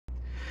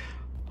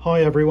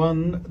Hi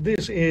everyone,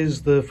 this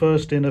is the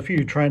first in a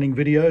few training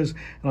videos,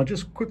 and I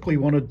just quickly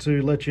wanted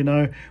to let you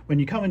know when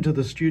you come into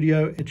the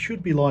studio it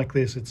should be like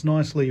this. It's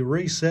nicely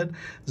reset.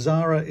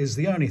 Zara is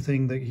the only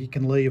thing that you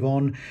can leave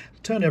on.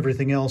 Turn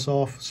everything else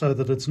off so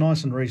that it's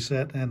nice and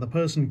reset, and the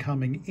person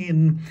coming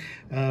in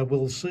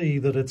will see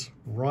that it's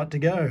right to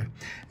go.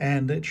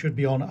 And it should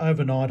be on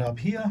overnight up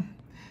here.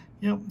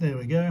 Yep, there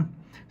we go.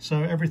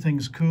 So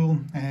everything's cool,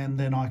 and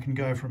then I can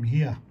go from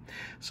here.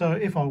 So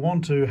if I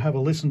want to have a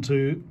listen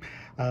to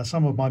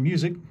some of my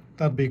music,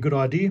 that'd be a good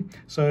idea.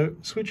 So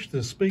switch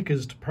the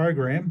speakers to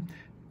program,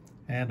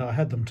 and I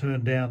had them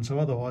turned down, so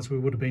otherwise we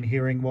would have been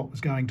hearing what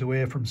was going to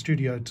air from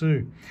Studio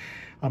 2.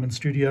 I'm in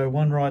Studio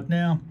 1 right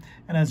now,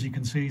 and as you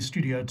can see,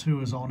 Studio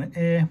 2 is on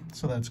air,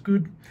 so that's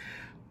good.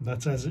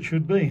 That's as it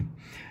should be.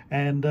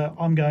 And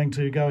I'm going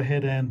to go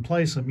ahead and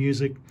play some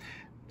music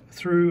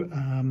through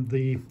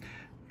the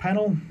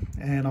panel,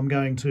 and I'm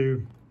going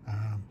to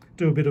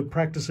do a bit of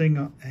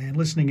practicing and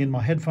listening in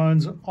my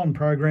headphones on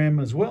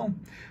program as well.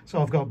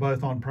 So I've got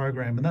both on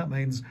program, and that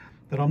means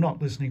that I'm not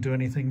listening to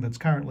anything that's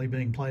currently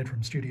being played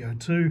from Studio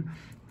 2.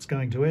 It's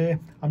going to air.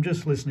 I'm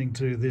just listening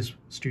to this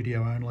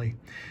studio only.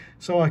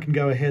 So I can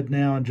go ahead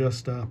now and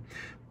just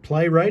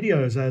play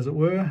radios, as it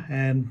were,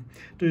 and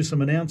do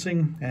some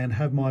announcing and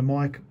have my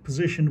mic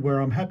positioned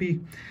where I'm happy,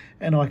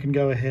 and I can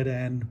go ahead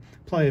and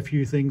play a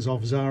few things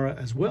off Zara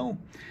as well,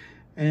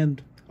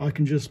 and I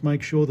can just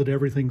make sure that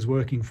everything's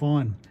working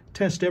fine.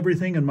 Test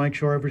everything and make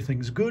sure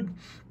everything's good,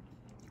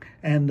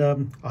 and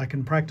I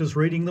can practice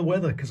reading the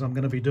weather because I'm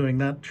going to be doing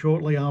that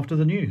shortly after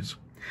the news.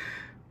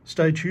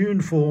 Stay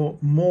tuned for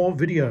more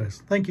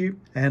videos. Thank you,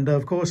 and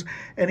of course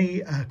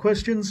any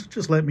questions,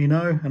 just let me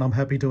know and I'm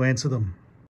happy to answer them.